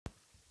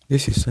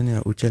This is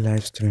Sonia Uche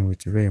live stream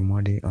with Ray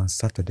Emodi on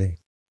Saturday.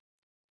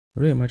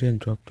 Ray Emodi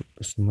dropped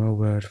a small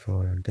word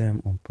for them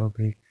on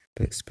public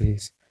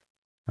space,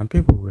 and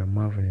people were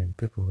marveling,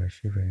 people were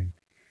shivering.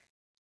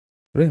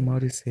 Ray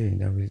Emodi said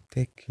that will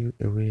take you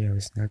away, I will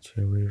snatch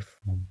you away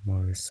from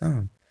Maurice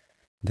Sam.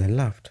 They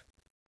laughed.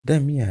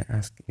 Then me, I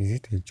asked, is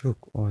it a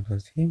joke or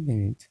does he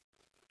mean it?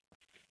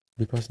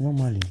 Because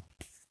normally,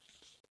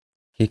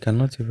 he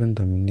cannot even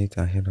dominate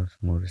ahead of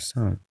Maurice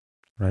Sam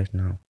right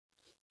now.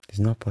 It's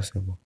not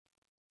possible.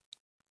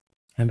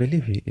 I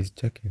believe he is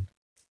joking.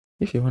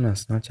 If you want to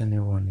snatch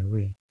anyone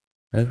away,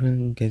 or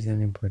even get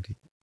anybody,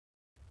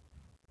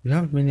 you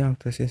have many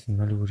actresses in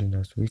Hollywood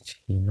industry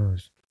which he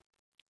knows,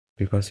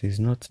 because he's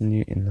not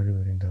new in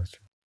Hollywood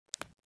industry.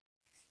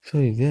 So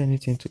is there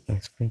anything to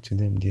explain to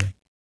them there?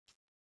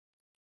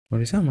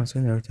 Maurice Sam and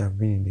Sonia Uche have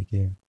been in the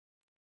game,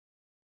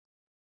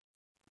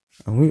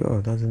 and we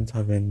all doesn't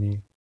have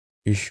any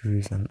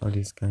issues and all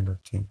this kind of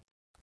thing,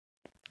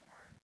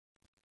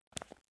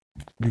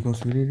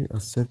 because we really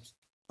accept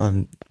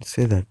and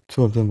say that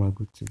two of them are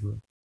good to go.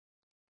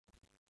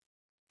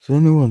 So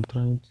anyone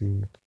trying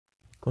to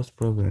cause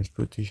problems,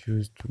 put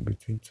issues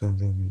between two of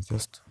them is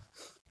just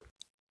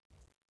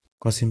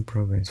causing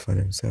problems for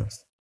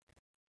themselves.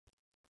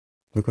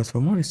 Because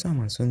for Maurice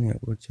Sam and Sonia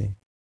Uche,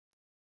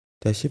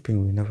 their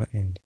shipping will never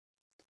end.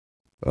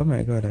 Oh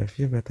my god, I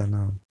feel better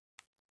now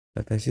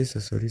that I see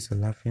Sosoriso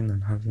laughing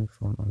and having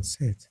fun on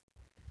set.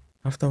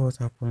 After what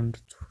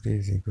happened 2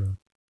 days ago,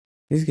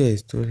 this guy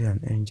is truly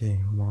an angel in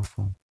human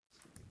form.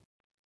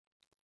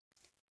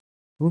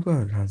 Who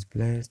God has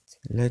blessed,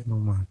 let no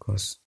man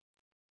curse.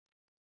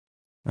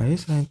 Are you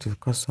trying to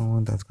curse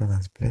someone that God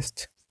has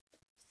blessed?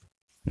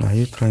 Are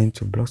you trying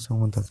to block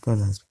someone that God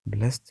has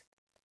blessed?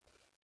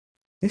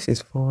 This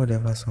is forward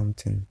ever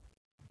something.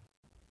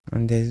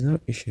 And there is no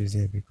issues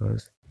there,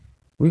 because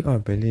we all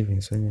believe in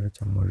Sonia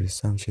Uche and Maurice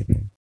Sam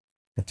shipping.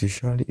 It will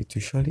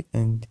surely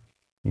end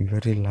in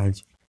very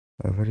large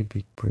or very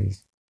big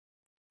praise.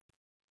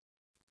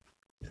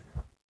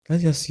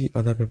 Let's just see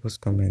other people's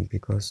comments,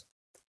 because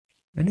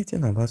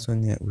anything about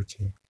Sonia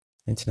Uche,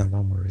 anything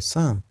about Maurice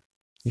Sam,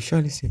 you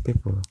surely see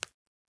people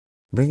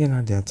bringing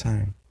out their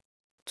time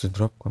to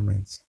drop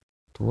comments,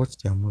 to watch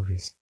their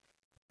movies.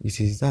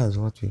 That's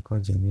what we call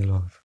genuine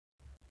love.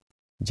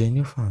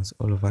 Genuine fans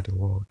all over the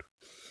world.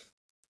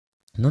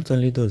 Not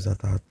only those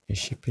that are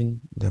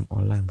shipping them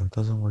online but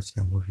doesn't watch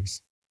their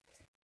movies.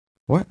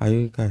 Why are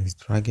you guys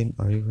dragging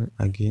or even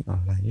arguing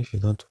online if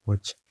you don't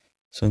watch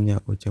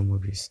Sonia Uche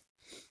movies?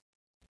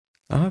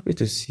 I'm happy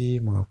to see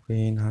my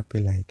queen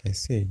happy. Like I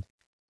said,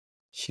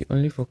 she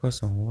only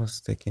focused on what's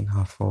taking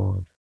her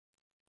forward.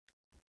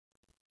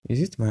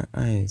 Is it my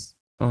eyes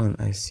on?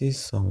 I see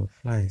some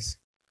flies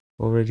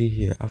already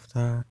here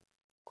after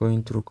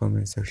going through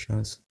comment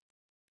sections.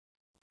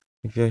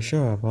 If you're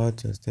sure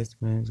about your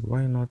statements,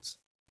 why not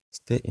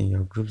stay in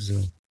your group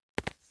zone?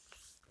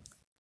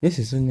 This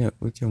is Sonia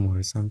Uche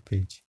Maurice Sam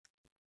page.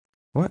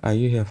 Why are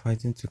you here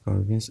fighting to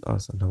convince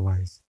us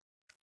otherwise?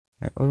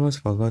 I almost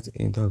forgot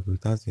a dog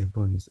without a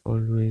bone is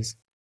always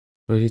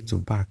ready to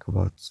bark,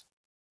 but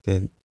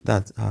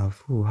that are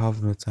who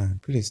have no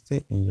time. Please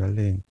stay in your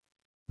lane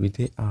with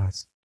the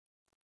hours.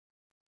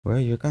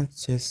 Well, you can't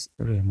chase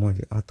Ray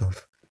Emodi out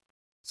of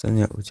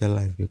Sonia Uche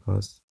life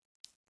because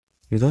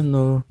you don't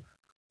know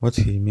what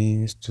he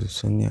means to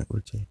Sonia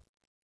Uche.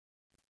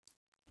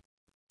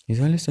 It's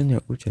only Sonia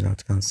Uche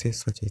that can say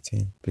such a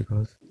thing,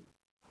 because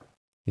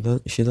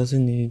she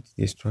doesn't need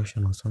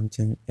instruction or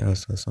something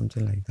else or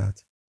something like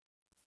that.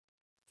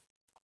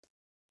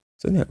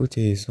 Sonia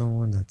Uche is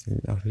someone that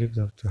have lived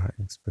up to her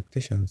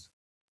expectations.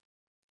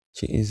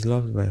 She is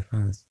loved by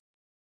fans.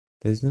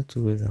 There is no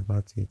two ways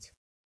about it.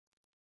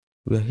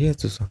 We are here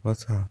to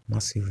support her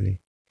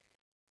massively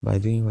by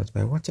doing what?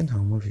 By watching her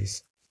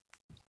movies.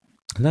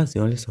 And that's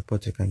the only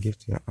support you can give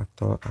to your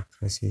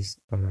actresses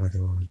all over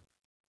the world.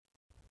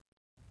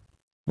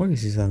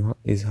 Maurice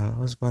is her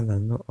husband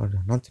and no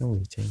other. Nothing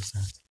will change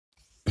that.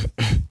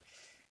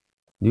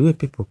 The way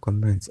people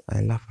comment,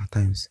 I laugh at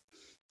times.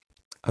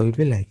 I will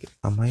be like,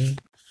 am I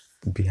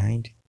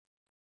behind?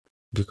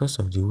 Because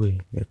of the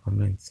way they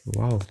comment.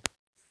 Wow.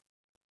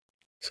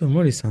 So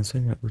Maurice and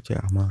Sonia Uche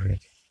are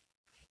married.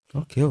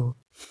 Okay,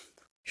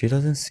 she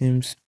doesn't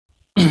seem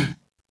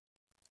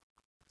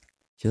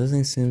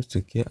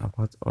to care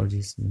about all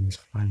this news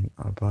flying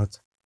about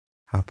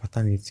her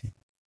paternity.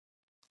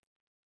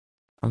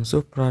 I'm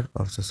so proud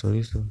of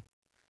Sosoriso.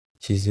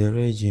 She's a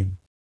regime.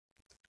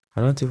 I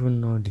don't even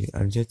know the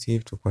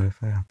adjective to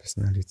qualify her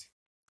personality.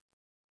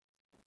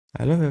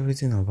 I love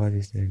everything about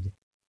this lady.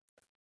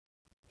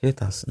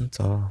 Haters,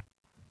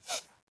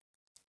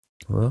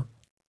 well,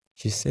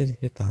 she said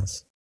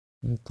haters.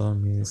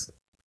 Means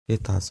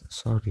haters,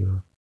 sorry.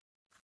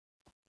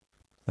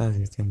 That's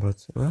the thing,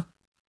 but well,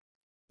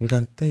 we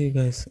can tell you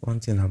guys one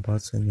thing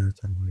about Sonia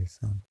Uche and Maurice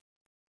Sam.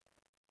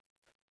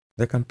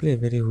 They can play a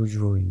very huge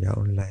role in their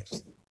own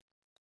lives.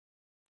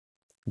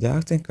 Their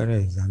acting career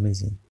is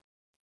amazing.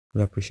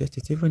 We appreciate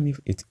it even if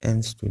it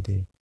ends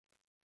today.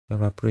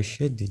 We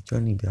appreciate the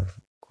journey they have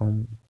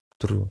come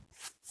through.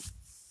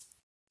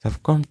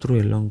 They've come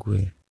through a long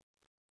way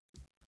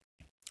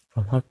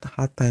from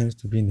hard times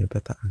to being a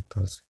better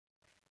actors,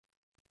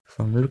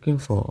 from looking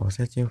for or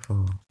searching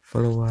for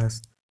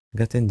followers,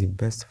 getting the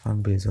best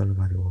fan base all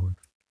over the world.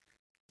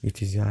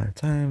 It is a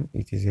time,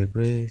 it is a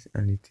grace,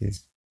 and it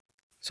is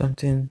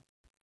something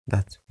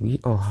that we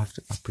all have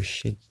to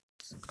appreciate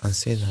and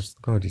say that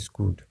God is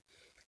good.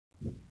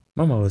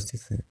 Mama was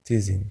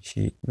teasing.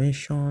 She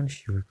mentioned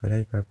she will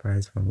collect her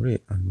prize from Ray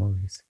and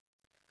Maurice.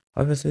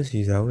 Obviously,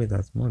 she is aware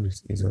that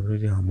Maurice is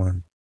already her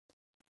man.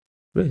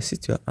 Ray,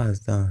 sit your ass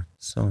down,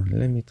 son.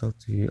 Let me talk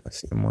to you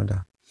as a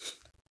mother.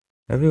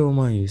 Every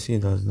woman you see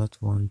does not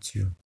want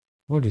you.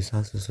 Maurice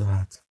has also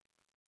heart.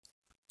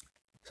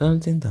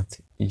 Something that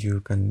you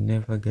can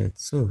never get.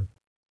 So,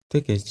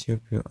 take a chill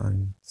pill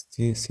and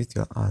still sit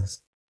your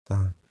ass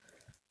down.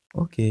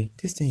 Okay,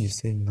 this thing you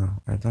say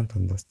now, I don't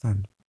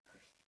understand.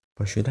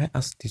 But should I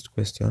ask this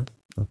question?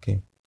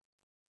 Okay.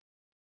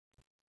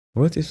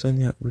 What if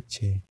Sonia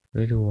Uche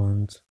really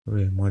wants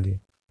Ray Emodi?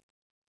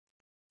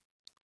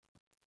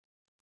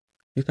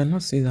 You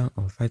cannot sit down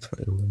and fight for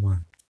a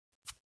woman.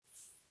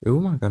 A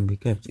woman can be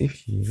kept if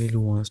she really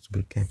wants to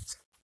be kept.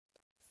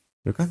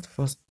 You can't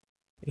force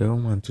a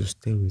woman to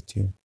stay with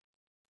you.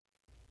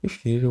 If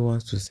she really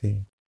wants to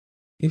stay,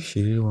 if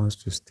she really wants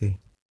to stay,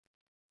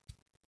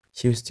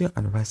 she will still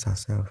advise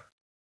herself.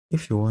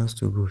 If she wants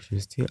to go, she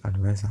will still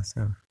advise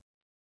herself.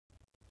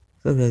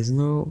 So there's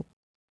no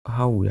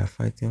how we are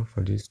fighting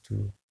for these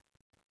two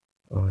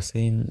or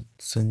saying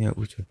Sonia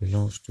Uche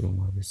belongs to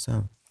Maurice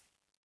Sam.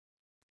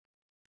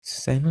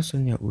 Since I know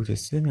Sonia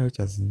Uche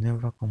has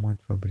never come out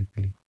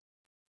publicly.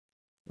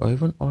 Or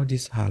even all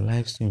these her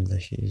live streams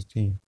that she is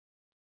doing.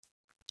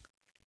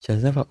 She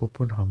has never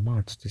opened her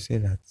mouth to say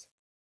that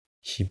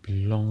she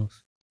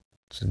belongs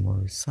to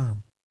Maurice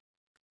Sam.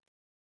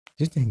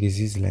 Do you think it's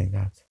easy like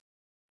that?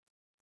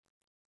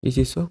 It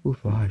is so good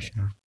for her,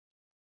 Sha.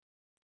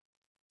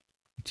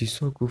 It is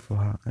so good for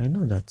her. I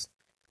know that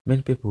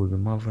many people will be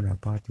marveling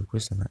about the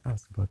question I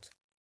asked, but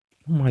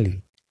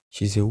normally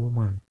she's a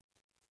woman.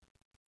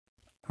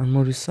 And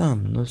Maurice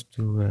Sam knows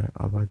too well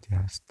about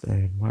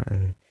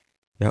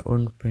their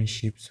own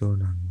friendship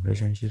zone and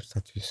relationship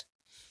status.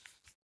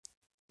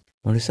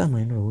 Maurice Sam,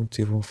 I know, won't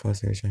even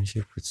force a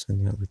relationship with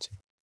Sonia Uche.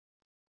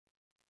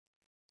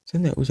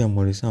 Sonia Uche and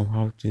Maurice Sam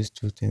have these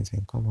two things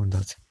in common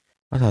that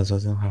others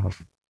doesn't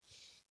have.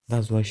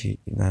 That's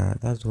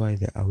why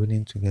they are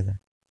winning together.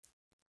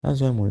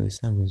 That's why Maurice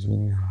Sam is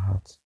winning her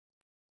heart.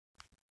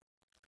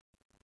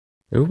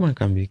 A woman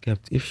can be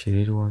kept if she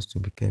really wants to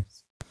be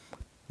kept.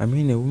 A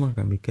woman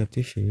can be kept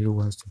if she really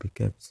wants to be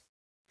kept.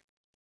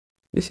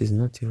 This is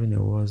not even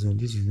a war zone.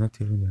 This is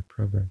not even a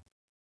problem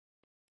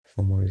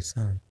for Maurice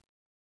Sam.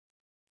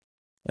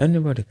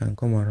 Anybody can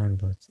come around,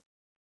 but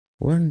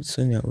when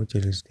Sonia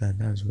Uche is there,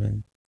 that's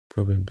when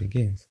problem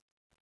begins.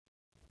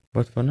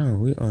 But for now,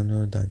 we all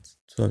know that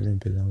two of them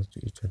belong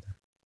to each other.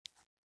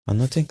 And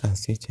nothing can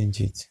still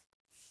change it.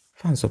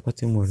 Fans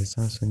supporting Maurice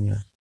and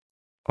Sonia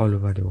all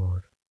over the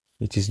world.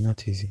 It is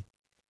not easy.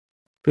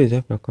 Please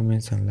drop your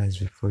comments and likes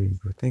before you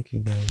go. Thank you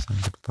guys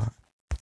and goodbye.